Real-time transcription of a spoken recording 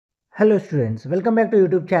Hello students, welcome back to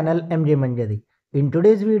YouTube channel MJ Manjari. In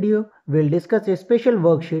today's video, we'll discuss a special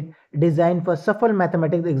worksheet designed for SAFAL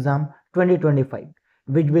Mathematics Exam 2025,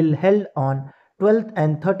 which will held on 12th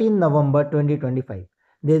and 13th November 2025.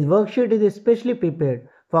 This worksheet is especially prepared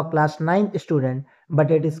for class 9th student, but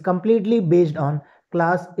it is completely based on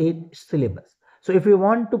class 8 syllabus. So if you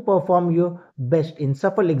want to perform your best in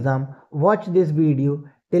SAFAL exam, watch this video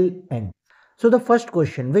till end. So the first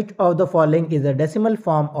question, which of the following is a decimal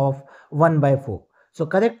form of 1 by 4? So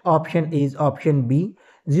correct option is option B,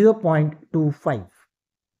 0.25.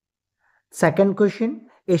 Second question,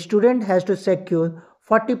 a student has to secure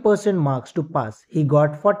 40% marks to pass. He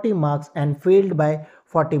got 40 marks and failed by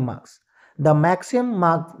 40 marks. The maximum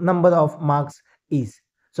number of marks is.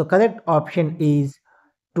 So correct option is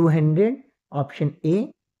 200, option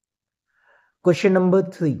A. Question number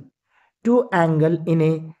 3. Two angles in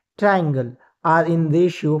a triangle are in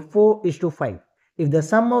ratio 4:5. If the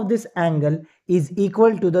sum of this angle is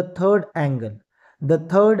equal to the third angle, the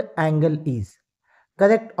third angle is.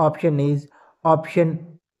 Correct option is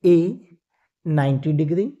option A, 90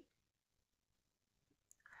 degree.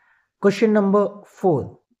 Question number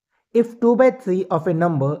 4. If 2 by 3 of a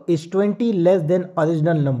number is 20 less than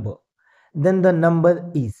original number, then the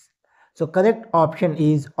number is. So correct option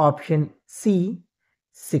is option C,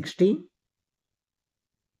 60.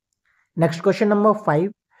 Next question number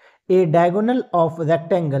 5. A diagonal of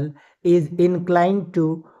rectangle is inclined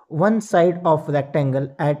to one side of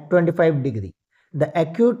rectangle at 25 degree. The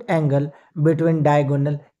acute angle between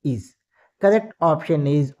diagonal is. Correct option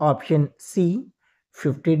is option C,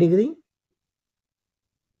 50 degree.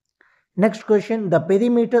 Next question. The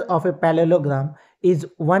perimeter of a parallelogram is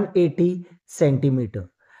 180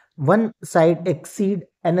 centimeter. One side exceeds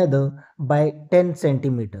another by 10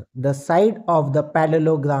 centimeter. The side of the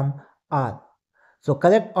parallelogram are. So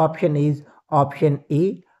correct option is option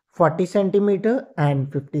A, 40 centimeter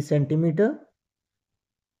and 50 centimeter.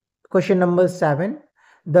 Question number 7.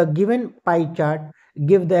 The given pie chart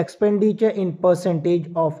gives the expenditure in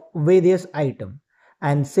percentage of various items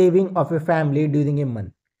and saving of a family during a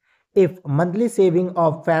month. If monthly saving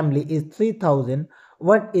of family is 3000,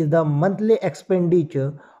 what is the monthly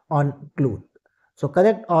expenditure on clothes? So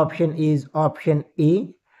correct option is option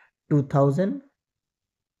A, 2000.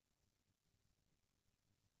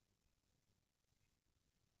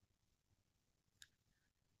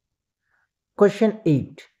 Question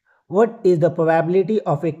 8. What is the probability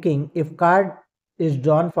of a king if card is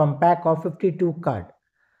drawn from pack of 52 card?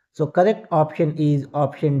 So correct option is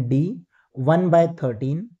option D, 1 by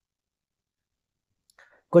 13.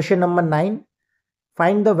 Question number 9.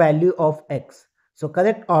 Find the value of x. So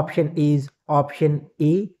correct option is option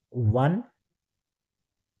A, 1.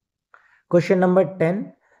 Question number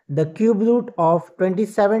 10. The cube root of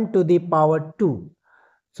 27 to the power 2.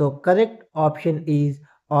 So correct option is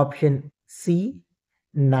option C,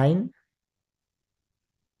 9.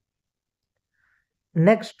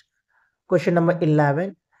 Next, question number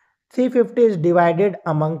 11. 350 is divided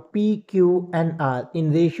among P, Q and R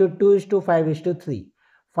in ratio 2:5:3.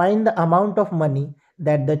 Find the amount of money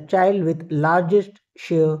that the child with largest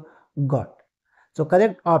share got. So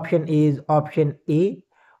correct option is option A,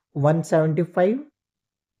 175.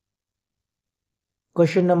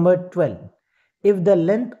 Question number 12. If the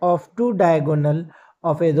length of two diagonal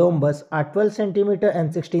of a rhombus are 12 centimeter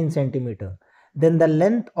and 16 centimeter, then the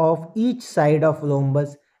length of each side of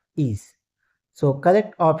rhombus is. So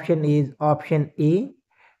correct option is option A,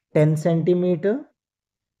 10 centimeter.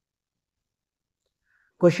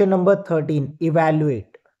 Question number 13.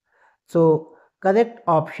 Evaluate. So correct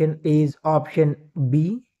option is option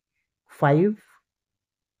B, 5.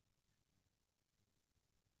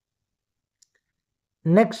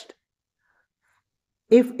 Next,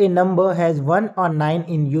 if a number has 1 or 9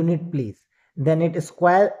 in unit place, then it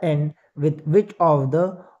square end with which of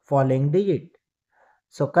the following digit?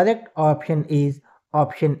 So correct option is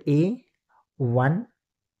option A, 1.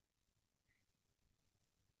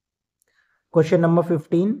 Question number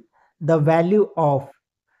 15. The value of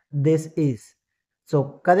this is.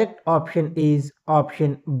 So correct option is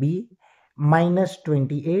option B, minus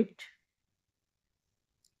 28.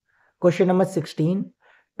 Question number 16.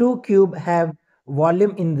 Two cubes have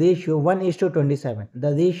volume in ratio 1:27.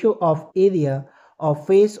 The ratio of area of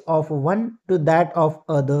face of one to that of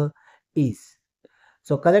other is.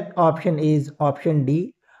 So correct option is option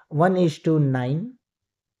D, 1:9.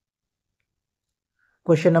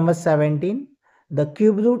 Question number 17. The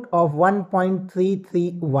cube root of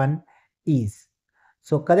 1.331 is.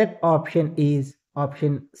 So correct option is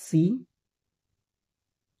option C.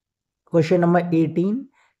 Question number 18.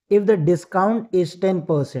 If the discount is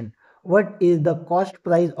 10%, What is the cost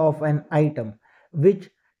price of an item which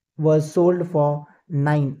was sold for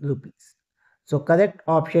 9 rupees? So correct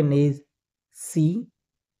option is C.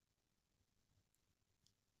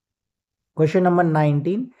 Question number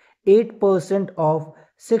 19. 8% of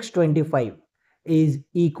 625 is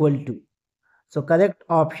equal to. So correct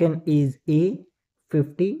option is A,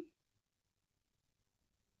 50.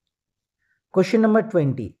 Question number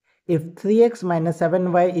 20. If 3x minus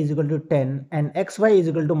 7y is equal to 10 and xy is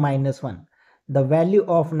equal to minus 1, the value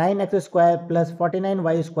of 9x square plus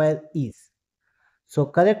 49y square is. So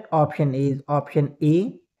correct option is option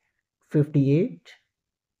A, 58.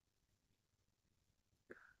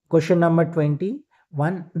 Question number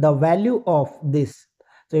 21. The value of this.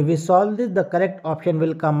 So if we solve this, the correct option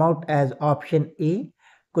will come out as option A.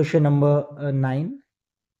 Question number 9.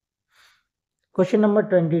 Question number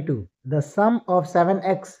 22. The sum of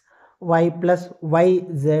 7xy plus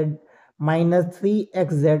yz minus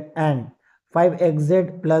 3xz and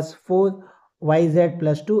 5xz plus 4yz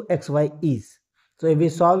plus 2xy is. So if we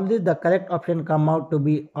solve this, the correct option come out to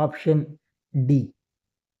be option D.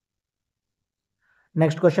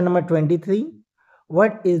 Next question number 23.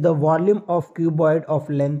 What is the volume of cuboid of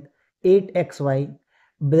length 8xy,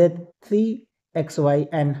 breadth 3xy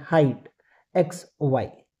and height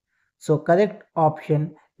xy? So correct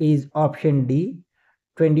option is option D,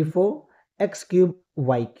 24 x cube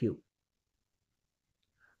y cube.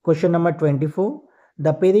 Question number 24.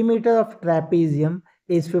 The perimeter of trapezium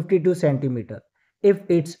is 52 centimeter. If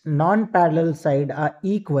its non-parallel sides are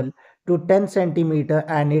equal to 10 centimeter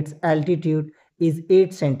and its altitude is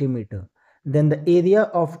 8 centimeter, then the area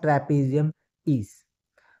of trapezium is.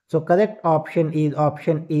 So correct option is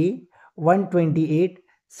option A, 128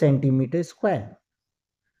 centimeter square.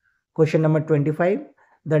 Question number 25.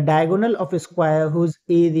 The diagonal of a square whose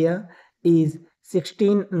area is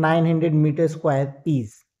 16,900 meters square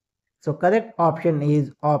is. So correct option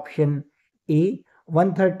is option A,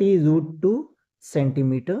 130 root 2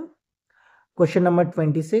 centimeter. Question number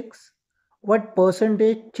 26. What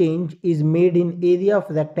percentage change is made in area of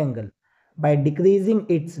rectangle by decreasing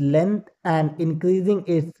its length and increasing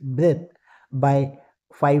its breadth by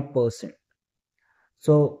 5%?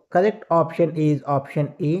 So correct option is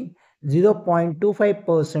option A, 0.25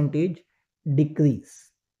 percentage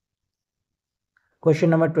decrease. Question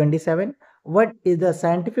number 27. What is the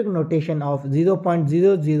scientific notation of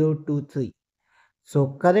 0.0023? So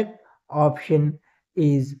correct option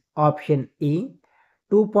is option A,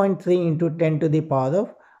 2.3 into 10 to the power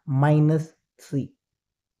of minus 3.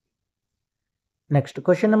 Next,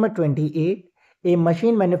 question number 28. A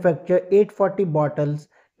machine manufactures 840 bottles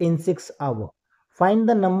in 6 hours. Find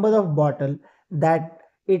the number of bottles that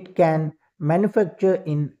it can manufacture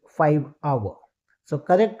in 5 hours. So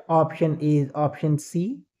correct option is option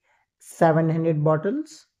C, 700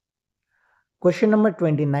 bottles. Question number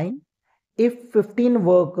 29. If 15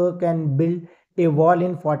 workers can build a wall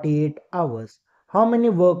in 48 hours, how many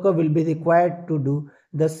workers will be required to do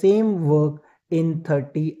the same work in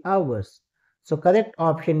 30 hours? So correct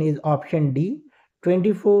option is option D,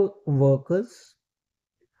 24 workers.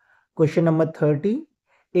 Question number 30.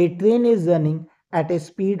 A train is running at a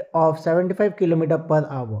speed of 75 km per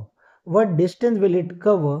hour. What distance will it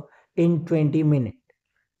cover in 20 minutes?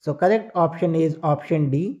 So correct option is option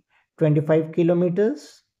D, 25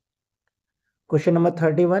 kilometers. Question number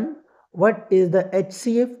 31. What is the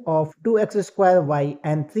HCF of 2x square y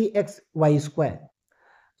and 3xy square?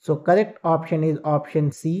 So correct option is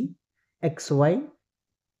option C, xy.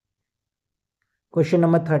 Question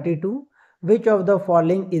number 32. Which of the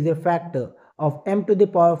following is a factor of m to the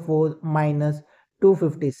power 4 minus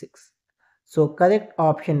 256? So correct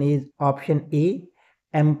option is option A,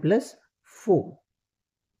 m plus 4.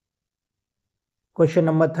 Question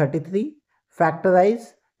number 33.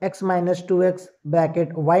 Factorize x minus 2x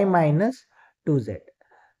bracket y minus 2z.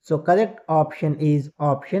 So correct option is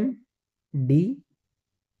option D.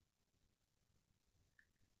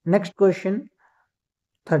 Next question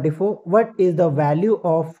 34. What is the value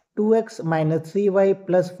of 2x minus 3y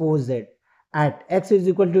plus 4z at x is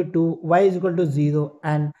equal to 2, y is equal to 0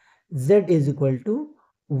 and z is equal to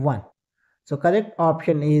 1? So correct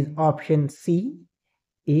option is option C,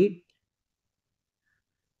 8.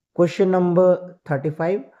 Question number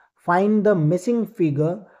 35. Find the missing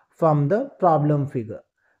figure from the problem figure.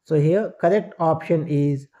 So here correct option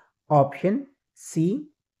is option C.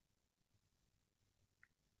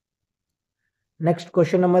 Next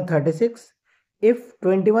question number 36. If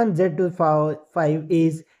 21z to the power 5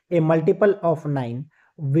 is a multiple of 9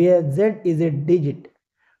 where z is a digit,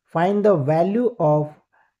 find the value of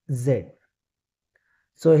z.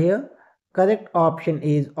 So here correct option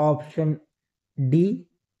is option D,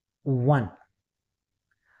 1.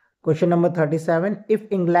 Question number 37. If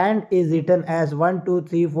England is written as 1, 2,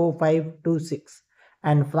 3, 4, 5, 2, 6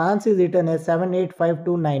 and France is written as 7, 8, 5,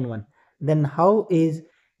 2, 9, 1, then how is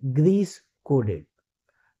Greece coded?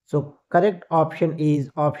 So correct option is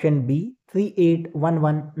option B,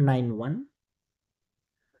 381191.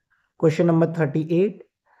 Question number 38.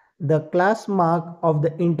 The class mark of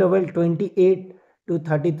the interval 28 to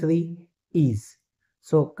 33 is.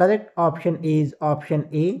 So correct option is option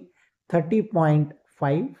A,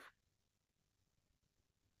 30.5.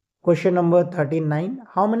 Question number 39.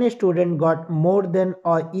 How many students got more than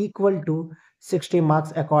or equal to 60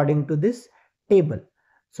 marks according to this table?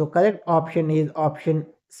 So correct option is option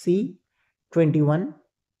C, 21.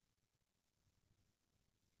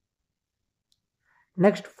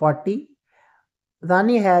 Next, 40.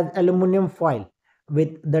 Rani has aluminum foil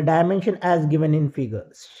with the dimension as given in figure.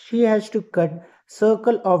 She has to cut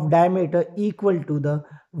circle of diameter equal to the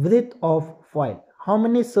width of foil. How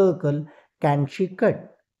many circle can she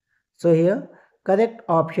cut? So here correct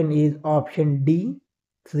option is option D,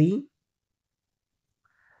 3.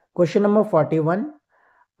 Question number 41.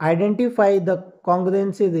 Identify the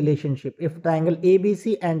congruency relationship if triangle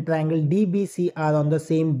ABC and triangle DBC are on the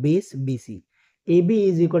same base BC. AB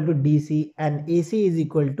is equal to DC and AC is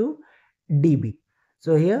equal to DB.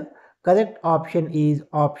 So here correct option is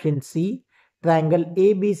option C. Triangle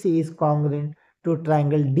ABC is congruent to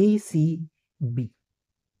triangle DCB.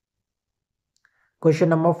 Question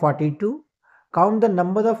number 42. Count the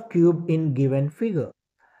number of cubes in given figure.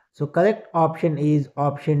 So correct option is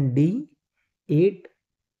option D, 8.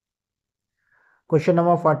 Question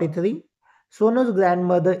number 43. Sonu's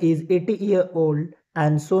grandmother is 80-year-old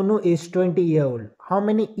and Sonu is 20-year-old. How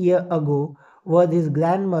many years ago was his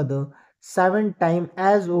grandmother 7 times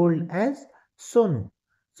as old as Sonu?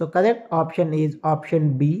 So correct option is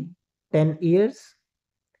option B, 10 years.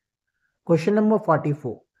 Question number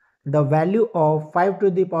 44. The value of 5 to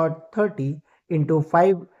the power 30 into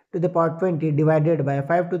 5 to the power 20 divided by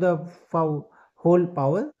 5 to the whole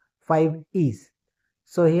power 5 is.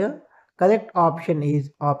 So here correct option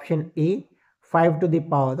is option A, 5 to the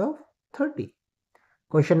power of 30.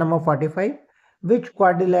 Question number 45. Which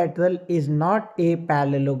quadrilateral is not a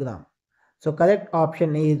parallelogram? So correct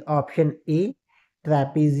option is option A,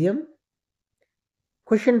 trapezium.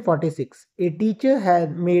 Question 46. A teacher has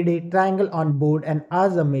made a triangle on board and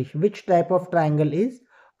asked Ramesh which type of triangle is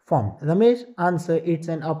formed. Ramesh answer, it's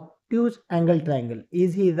an obtuse angle triangle.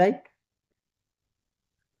 Is he right?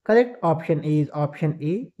 Correct option is option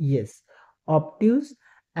A, yes, obtuse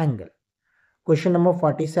angle. Question number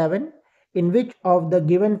 47. In which of the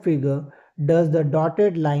given figure does the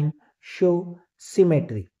dotted line show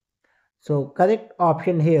symmetry? So correct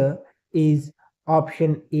option here is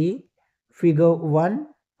option A, figure 1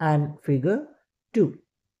 and figure 2.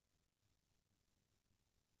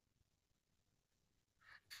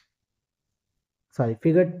 Sorry,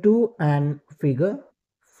 figure 2 and figure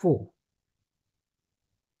 4.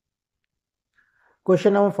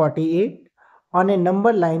 Question number 48. On a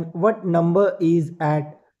number line, what number is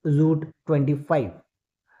at root 25?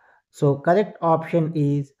 So correct option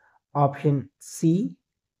is option C,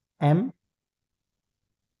 M.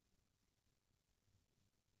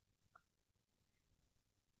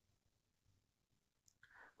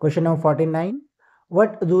 Question number 49.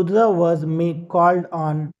 What Rudra was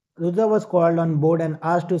called on board and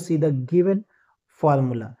asked to see the given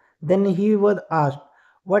formula. Then he was asked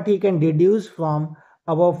what he can deduce from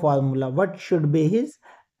above formula. What should be his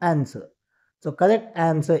answer? So correct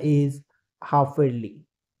answer is half-yearly.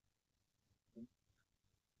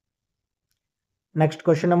 Next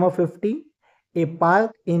question number 50. A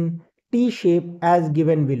park in T shape as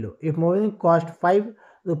given below. If moving cost 5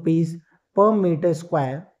 rupees per meter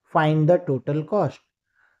square, find the total cost.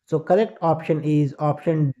 So correct option is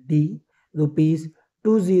option D, rupees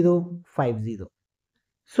 2050.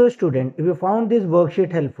 So student, if you found this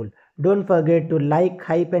worksheet helpful, don't forget to like,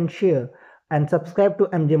 hype and share and subscribe to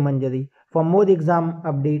MJ Manjari for more exam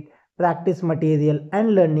update, practice material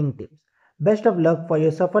and learning tips. Best of luck for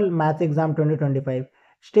your SAFAL Maths Exam 2025.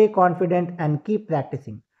 Stay confident and keep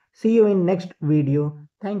practicing. See you in next video.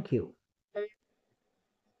 Thank you.